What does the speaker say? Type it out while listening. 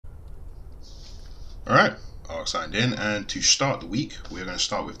Alright, Ark signed in, and to start the week, we're going to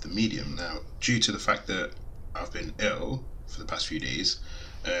start with the medium. Now, due to the fact that I've been ill for the past few days,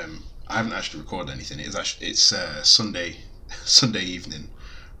 I haven't actually recorded anything. It's Sunday Sunday evening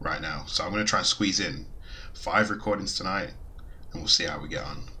right now, so I'm going to try and squeeze in 5 recordings tonight, and we'll see how we get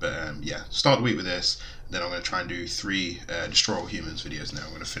on. But yeah, start the week with this, and then I'm going to try and do 3 Destroy All Humans videos. Now I'm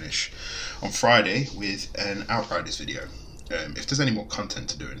going to finish on Friday with an Outriders video. If there's any more content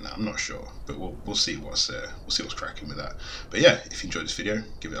to do in that, I'm not sure, but we'll see what's cracking with that. But yeah, if you enjoyed this video,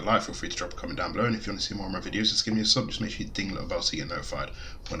 give it a like. Feel free to drop a comment down below, and if you want to see more of my videos, just give me a sub. Just make sure you ding the little bell so you get notified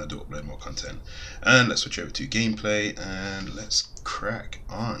when I do upload more content. And let's switch over to gameplay and let's crack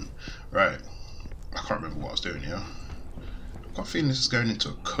on. Right, I can't remember what I was doing here. I've got a feeling this is going into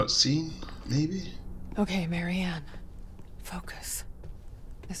a cutscene, maybe. Okay, Marianne, focus.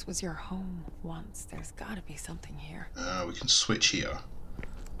 This was your home once. There's gotta be something here. We can switch here.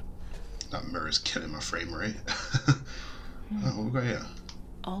 That mirror's killing my frame rate. Oh, what we got here?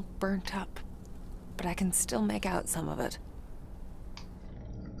 All burnt up, but I can still make out some of it.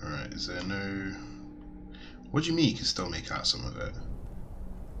 Alright, is there no... What do you mean you can still make out some of it?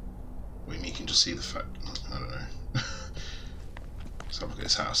 What do you mean you can just see the fact... I don't know. Let's have a look at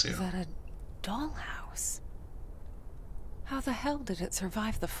this house here. Is that a dollhouse? How the hell did it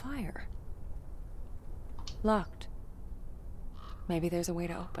survive the fire? Locked. Maybe there's a way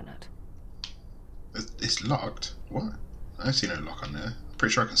to open it. It's locked? What? I don't see no lock on there. I'm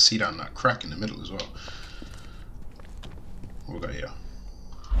pretty sure I can see down that crack in the middle as well. What we got here?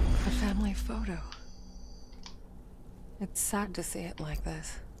 A family photo. It's sad to see it like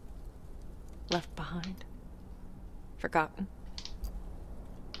this. Left behind. Forgotten.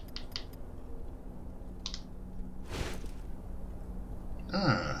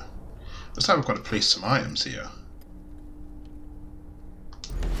 Ah, looks like we've got to place some items here.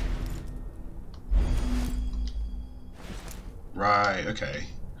 Right, okay.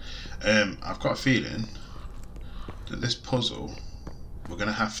 I've got a feeling that this puzzle, we're going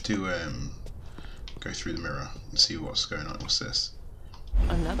to have to go through the mirror and see what's going on. What's this?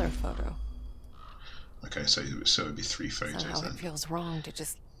 Another photo. Okay, so it would be 3 photos Somehow then. it feels wrong to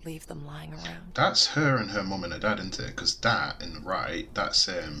just leave them lying around. That's her and her mum and her dad, isn't it? Because that in the right, that's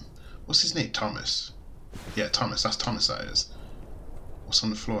what's his name? Thomas. Yeah, Thomas. That's Thomas. That is. What's on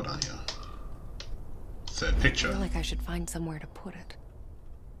the floor down here? 3rd picture. I feel like I should find somewhere to put it.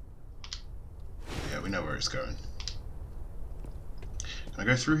 Yeah, we know where it's going. Can I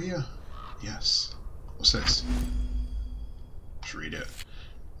go through here? Yes. What's this? Let's read it.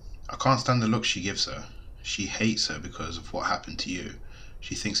 I can't stand the look she gives her. She hates her because of what happened to you.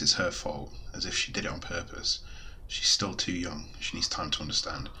 She thinks it's her fault, as if she did it on purpose. She's still too young. She needs time to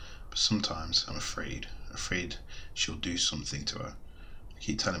understand. But sometimes I'm afraid she'll do something to her. I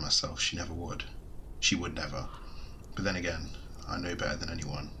keep telling myself she never would. She would never. But then again, I know better than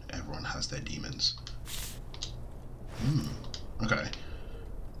anyone. Everyone has their demons. Okay.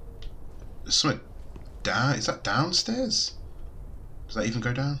 There's something down. Is that downstairs? Does that even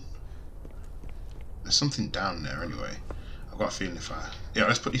go down? There's something down there anyway. I've got a feeling if I... Yeah,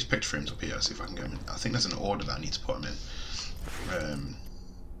 let's put these picture frames up here, see if I can get them in. I think there's an order that I need to put them in.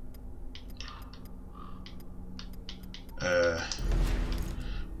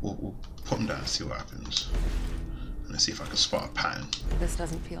 We'll put them down and see what happens. And let's see if I can spot a pattern. This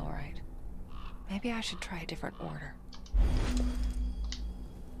doesn't feel right. Maybe I should try a different order.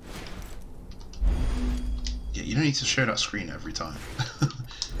 Yeah, you don't need to show that screen every time.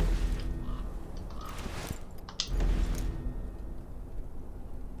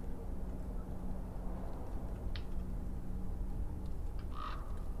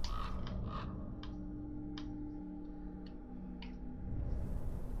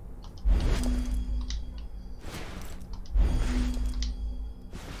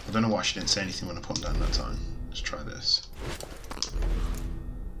 I don't know why she didn't say anything when I put them down that time. Let's try this.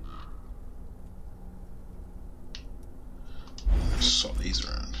 Let's swap these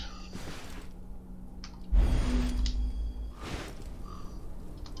around.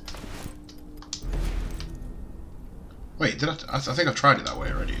 Wait, did I think I've tried it that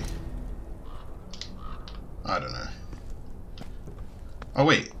way already. I don't know. Oh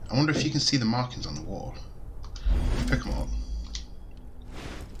wait, I wonder if you can see the markings on the wall. Pick them up.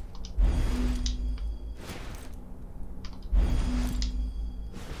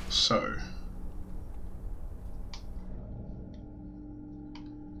 So,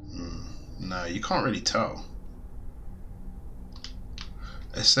 no, you can't really tell.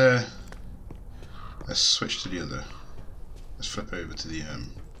 Let's switch to the other. Let's flip over to the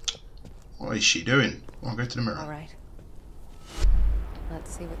What is she doing? Oh, go to the mirror. All right.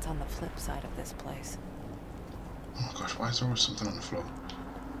 Let's see what's on the flip side of this place. Oh my gosh, why is there always something on the floor?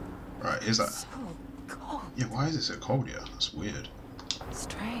 Right, here's that. So cold. Yeah, why is it so cold here? That's weird.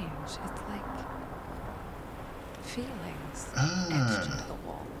 Strange. It's like feelings etched Ah. into the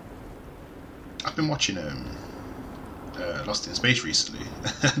wall. I've been watching Lost in Space recently.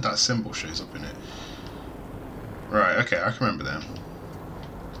 That symbol shows up in it. Right, okay, I can remember them.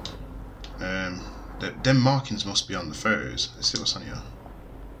 Them markings must be on the photos. Let's see what's on here.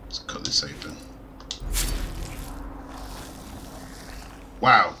 Let's cut this open.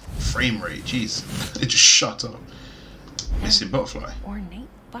 Wow, frame rate, jeez. It just shut up. Missing butterfly. Ornate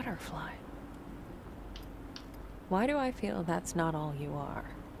butterfly. Why do I feel that's not all you are?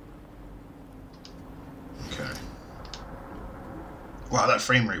 Okay. Wow, that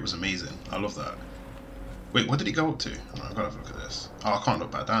frame rate was amazing. I love that. Wait, what did it go up to? Oh, I've got to have a look at this. Oh, I can't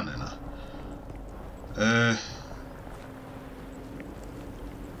look back down there now.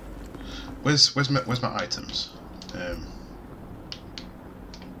 Where's my items? I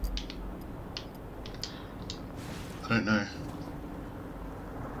don't know.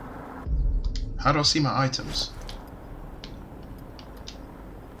 How do I see my items?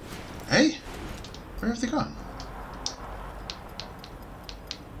 Hey? Where have they gone?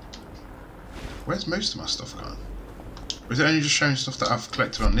 Where's most of my stuff gone? Or is it only just showing stuff that I've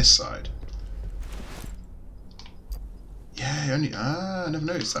collected on this side? Yeah, only... Ah, I never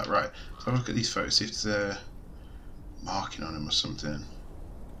noticed that. Right. So I'll look at these photos, see if there's a marking on them or something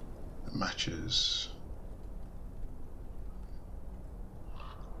that matches.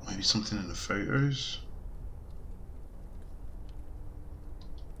 Maybe something in the photos.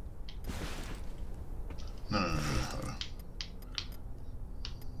 No. Hold on.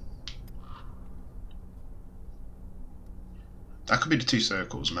 That could be the two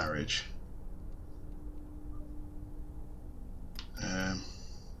circles, marriage.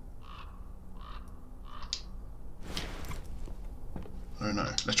 I don't know.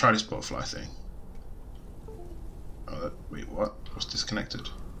 Let's try this butterfly thing. Oh, wait, what? What's disconnected?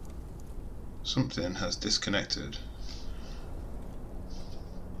 Something has disconnected.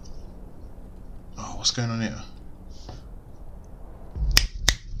 Oh, what's going on here?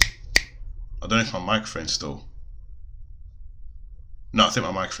 I don't know if my microphone's still... No, I think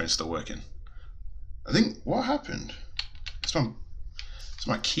my microphone's still working. I think... What happened? It's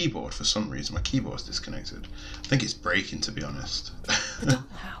my keyboard for some reason. My keyboard's disconnected. I think it's breaking, to be honest. The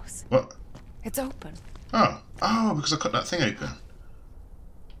dollhouse. What? It's open. Oh, because I cut that thing open.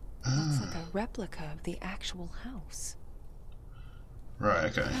 Looks like a replica of the actual house. Right,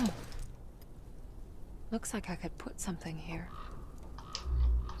 okay. Oh. Looks like I could put something here.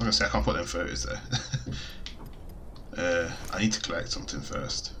 I'm gonna say I can't put them photos there. I need to collect something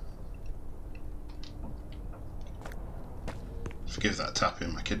first. Forgive that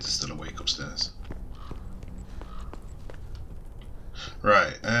tapping, my kids are still awake upstairs.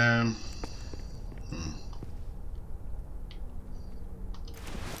 Right,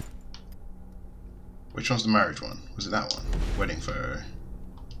 Which one's the marriage one? Was it that one? Wedding photo.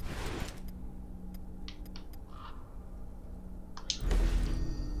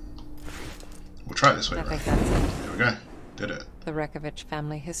 We'll try it this way, I right? think that's it. Here we go. Did it. The Rekovich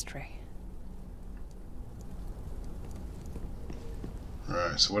family history.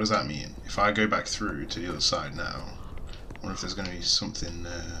 Right, so what does that mean? If I go back through to the other side now, I wonder if there's going to be something...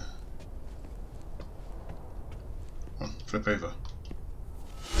 Come on, flip over.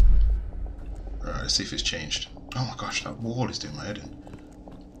 Right, let's see if it's changed. Oh my gosh, that wall is doing my head in.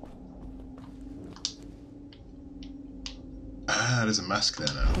 Ah, there's a mask there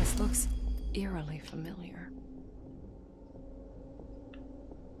now. This looks eerily familiar.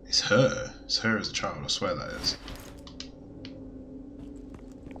 It's her. It's her as a child, I swear that is.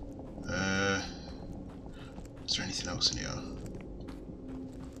 Is there anything else in here?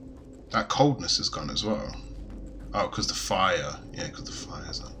 That coldness is gone as well. Oh, because the fire. Yeah, because the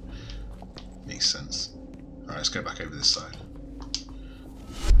fire's on. Makes sense. Alright, let's go back over this side.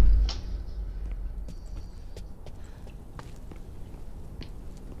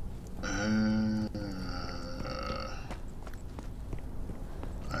 I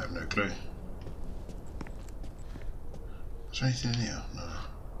have no clue. Is there anything in here? No.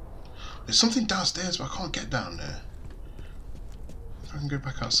 There's something downstairs, but I can't get down there. If I can go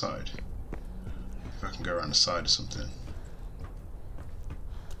back outside. If I can go around the side or something.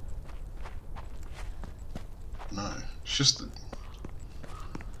 No, it's just that...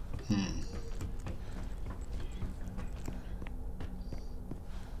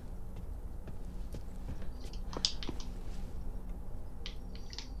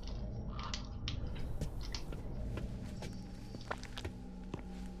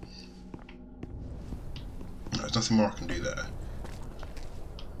 There's nothing more I can do there.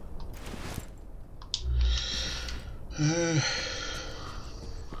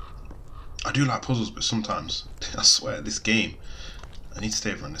 I do like puzzles, but sometimes, I swear, this game, I need to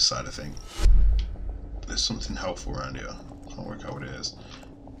stay over on this side, I think. There's something helpful around here. Can't work out what it is.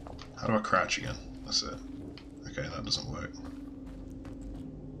 How do I crouch again? That's it. Okay, that doesn't work.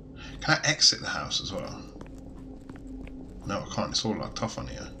 Can I exit the house as well? No, I can't. It's all locked off on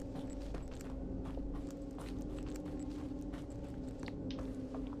here.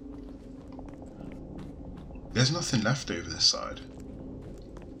 There's nothing left over this side.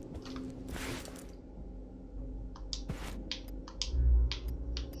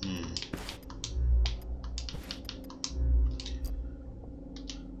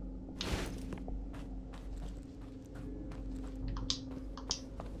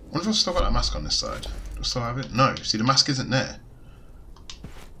 I wonder if I've still got that mask on this side. Do I still have it? No. See, the mask isn't there.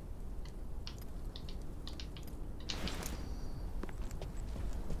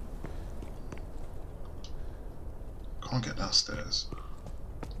 Can't get downstairs.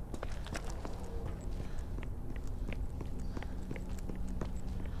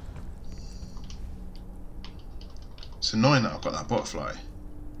 It's annoying that I've got that butterfly.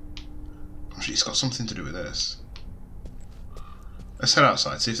 Actually, it's got something to do with this. Let's head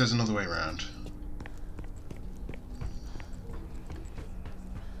outside, see if there's another way around.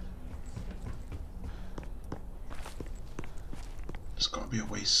 There's got to be a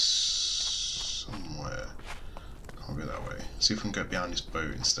way somewhere. Can't go that way. See if we can go behind this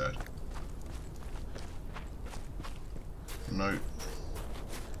boat instead. No.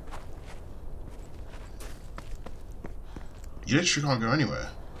 You literally can't go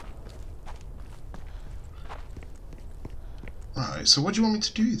anywhere. Right, so what do you want me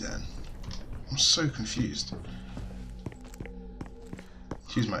to do then? I'm so confused.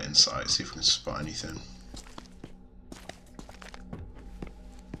 Use my insight, see if we can spot anything.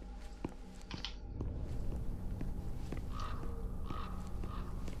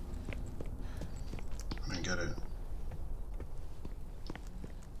 I don't get it.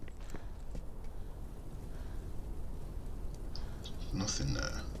 Nothing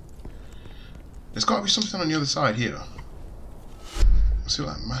there. There's got to be something on the other side here. Let's see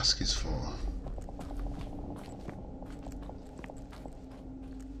what that mask is for.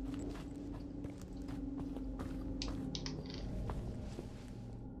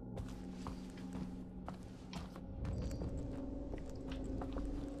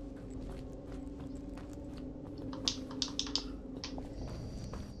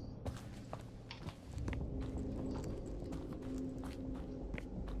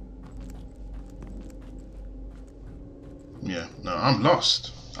 Yeah, no, I'm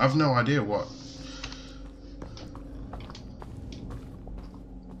lost. I've no idea what.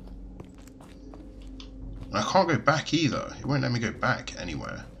 I can't go back either. It won't let me go back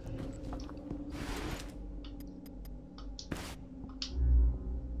anywhere.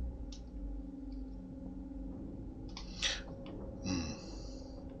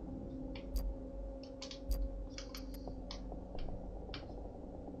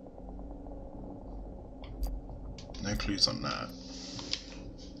 No clues on that.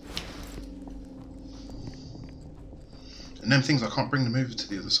 And them things, I can't bring them over to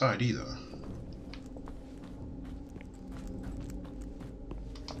the other side either.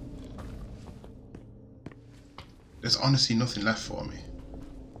 There's honestly nothing left for me.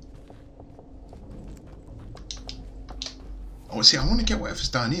 Oh, see, I want to get whatever's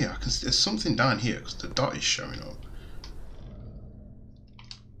down here. There's something down here because the dot is showing up.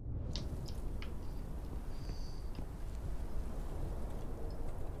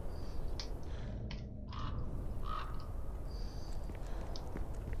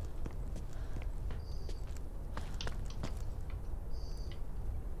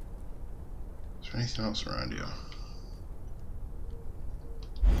 Is there anything else around here?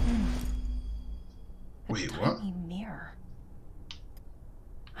 Wait, what? Tiny mirror.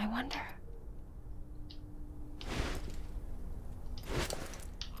 I wonder.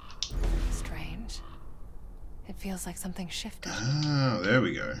 Strange. It feels like something shifted. Ah, there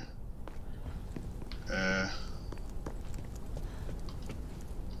we go. That's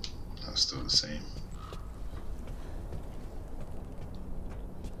still the same.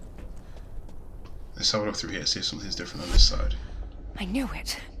 Let's have a look through here, see if something's different on this side. I knew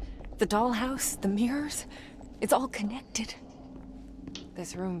it. The dollhouse, the mirrors, it's all connected.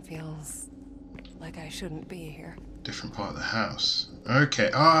 This room feels like I shouldn't be here. Different part of the house.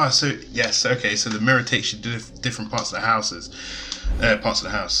 Okay. Ah, so yes. Okay, so the mirror takes you to different parts of the houses. Parts of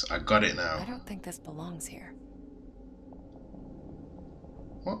the house. I got it now. I don't think this belongs here.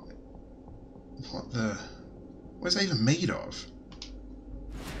 What? What the? What is that even made of?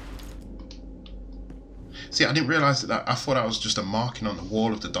 See, I didn't realise that. I thought that was just a marking on the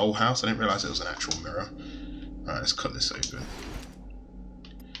wall of the dollhouse. I didn't realise it was an actual mirror. Alright, let's cut this open.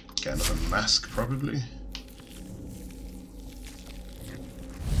 Get another mask, probably.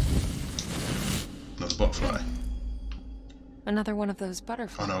 Another butterfly. Another one of those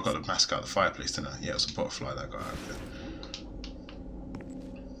butterflies. Oh no, I got the mask out of the fireplace, didn't I? Yeah, it was a butterfly that I got out of it.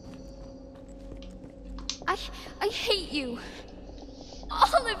 I hate you.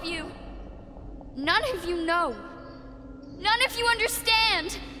 All of you. None of you know. None of you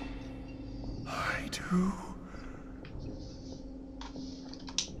understand. I do.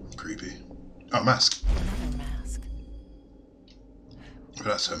 Creepy. Oh, mask. Another mask. Oh,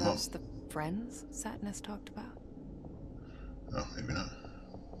 that's her mom. Those the friends Satnus talked about? Oh, maybe not.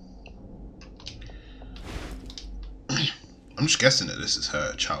 I'm just guessing that this is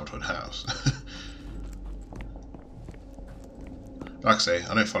her childhood house. Like I say,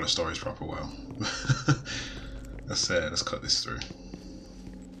 I don't follow stories proper well. Let's cut this through.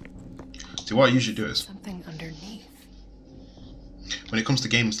 See, what I usually do is, Something underneath. when it comes to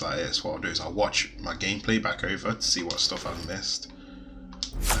games like this, what I'll do is I'll watch my gameplay back over to see what stuff I've missed.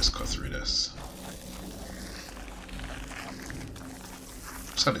 Let's cut through this.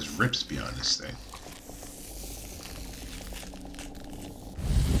 Looks like there's ribs behind this thing.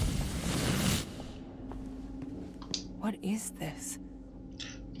 What is this?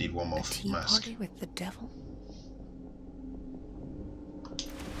 Need one more A tea mask. party with the devil?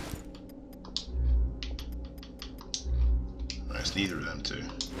 Right, it's neither of them two.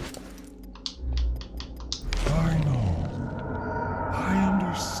 I know. I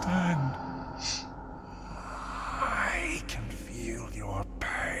understand. I can feel your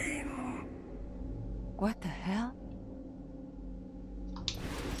pain. What the hell?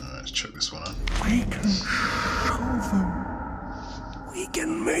 Alright, let's check this one out. We can show them. We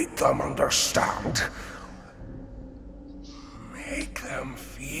can make them understand. Make them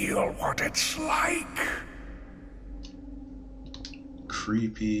feel what it's like.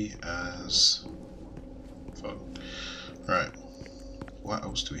 Creepy as fuck. Right. What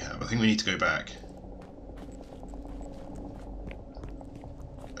else do we have? I think we need to go back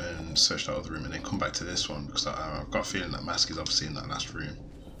and search that other room and then come back to this one because I've got a feeling that mask is obviously in that last room.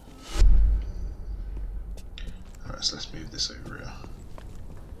 Alright, so let's move this over here.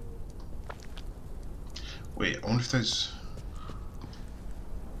 Wait, I wonder if there's...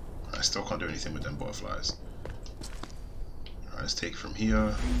 I still can't do anything with them butterflies. Alright, let's take it from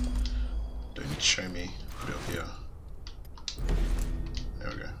here. Don't need to show me. Put it up here. There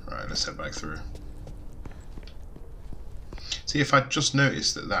we go. Alright, let's head back through. See, if I just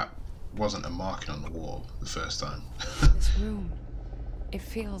noticed that that wasn't a marking on the wall the first time. This room. It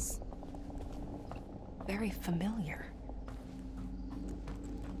feels very familiar.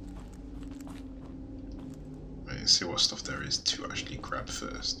 Right, let's see what stuff there is to actually grab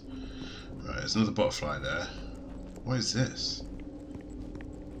first. Right, there's another butterfly there. What is this?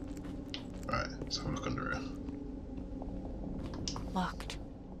 Right, let's have a look under here. Locked.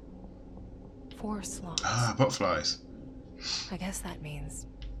 4 slots. Ah, butterflies. I guess that means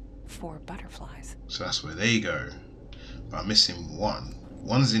 4 butterflies. So that's where they go. But I'm missing one.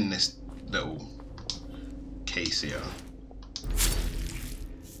 One's in this little case here.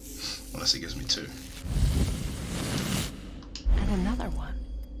 Unless it gives me 2. And another one.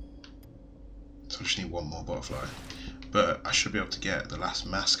 So I just need one more butterfly. But I should be able to get the last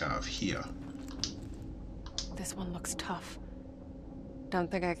mask out of here. This one looks tough. Don't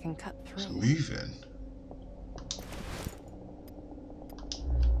think I can cut through. It's moving.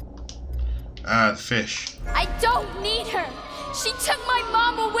 Ah, the fish. I don't need her. She took my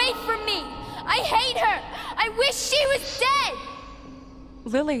mom away from me. I hate her. I wish she was dead.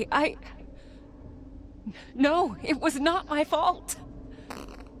 Lily, No, it was not my fault.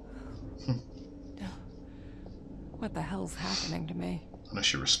 What the hell's happening to me? Unless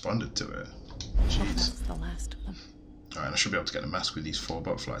she responded to it. Hope Jeez. that's the last of them. Alright, I should be able to get a mask with these 4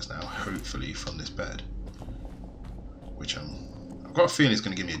 butterflies now, hopefully from this bed. Which I've got a feeling it's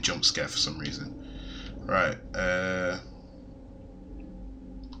going to give me a jump scare for some reason. Right,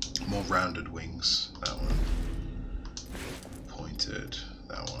 more rounded wings, that one. Pointed,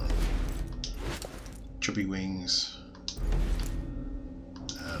 that one. Chubby wings.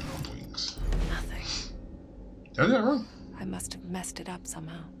 And long wings. Nothing. Did I do that wrong? I must have messed it up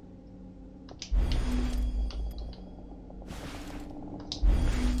somehow.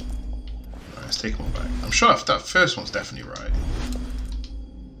 Alright, let's take them all back. I'm sure that first one's definitely right.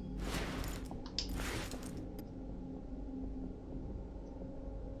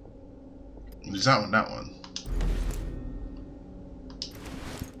 Is that one?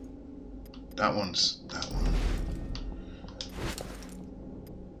 That one's that one.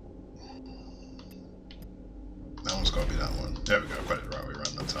 That one's got to be that one. There we go. I've got it the right way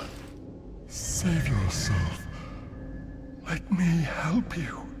around that time. Save yourself. Let me help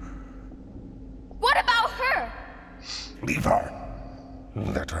you. What about her? Leave her.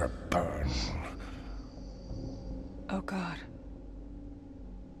 Let her burn. Oh God.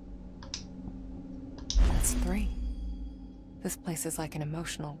 That's 3. This place is like an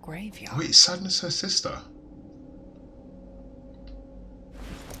emotional graveyard. Wait, Sadness her sister?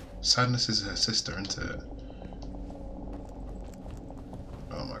 Sadness is her sister, isn't it?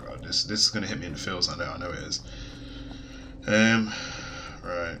 Oh my God, this is gonna hit me in the feels. I know it is.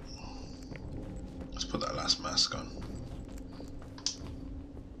 Right. Let's put that last mask on.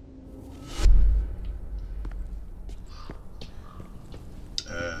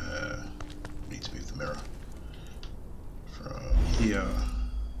 Need to move the mirror from here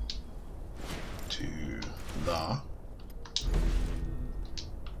to there.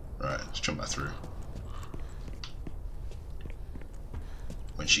 Right, let's jump back through.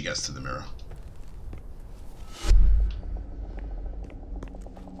 When she gets to the mirror.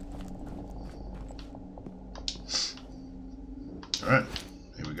 Alright,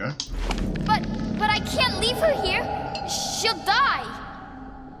 here we go. But I can't leave her here. She'll die.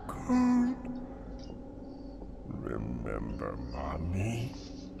 Good. Remember, Mommy?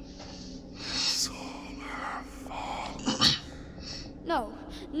 It's all her fault.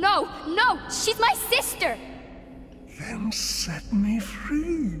 No, she's my sister. Then set me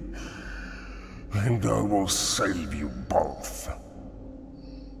free, and I will save you both.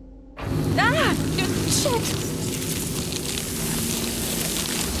 Ah! Shit!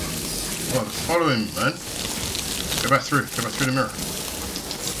 Well, follow him, man. Go back through the mirror.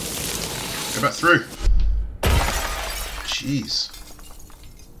 Go back through. Jeez.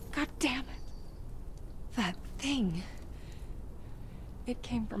 God damn it. That thing. It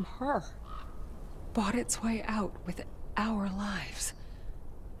came from her. Bought its way out with our lives.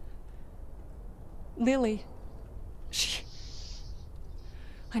 Lily.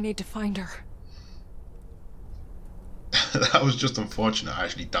 I need to find her. That was just unfortunate. I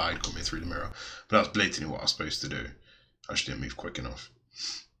actually died coming through the mirror. But that was blatantly what I was supposed to do. I just didn't move quick enough.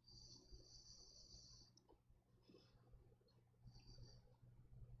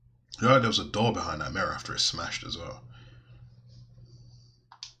 You know, there was a door behind that mirror after it smashed as well.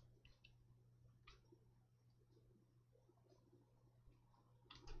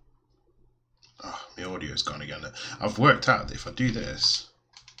 Oh, my audio's gone again. I've worked out that if I do this...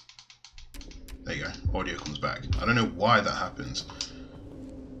 There you go, audio comes back. I don't know why that happens.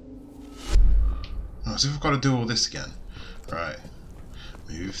 Oh, as if I've got to do all this again. Right.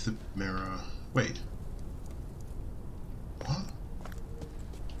 Move the mirror. Wait. What?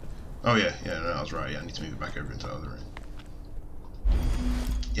 Oh yeah, no, I was right. Yeah, I need to move it back over into the other room.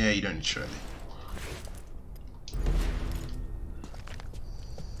 Yeah, you don't need to show me.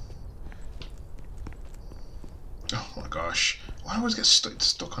 Oh my gosh. Why do I always get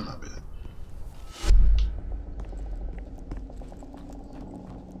stuck on that bit?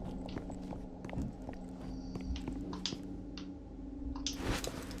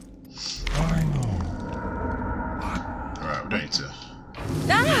 I know. Alright, we don't need to.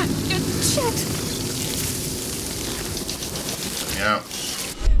 Ah! Shit! Let me out.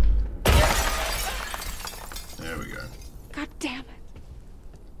 There we go. God damn it.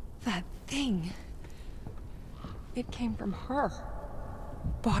 That thing. It came from her.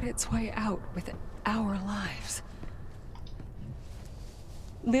 Bought its way out with our lives.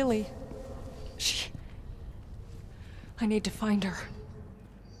 Lily. I need to find her.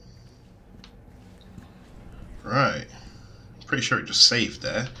 Right. Pretty sure it just saved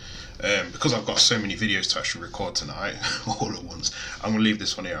there. Because I've got so many videos to actually record tonight, all at once, I'm going to leave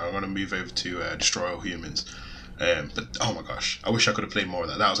this one here. I'm going to move over to Destroy All Humans. But, oh my gosh, I wish I could have played more of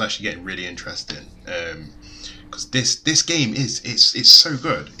that. That was actually getting really interesting. Because this game it's so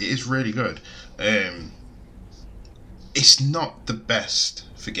good. It is really good. It's not the best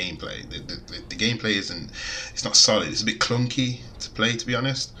for gameplay. The gameplay it's not solid. It's a bit clunky to play, to be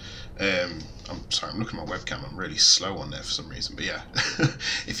honest. I'm sorry, I'm looking at my webcam. I'm really slow on there for some reason. But yeah,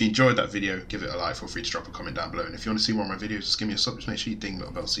 if you enjoyed that video, give it a like. Feel free to drop a comment down below. And if you want to see more of my videos, just give me a sub. Just make sure you ding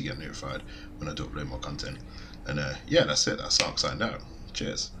that bell so you get notified when I do upload more content. And yeah, that's it. That's all signed out.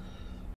 Cheers.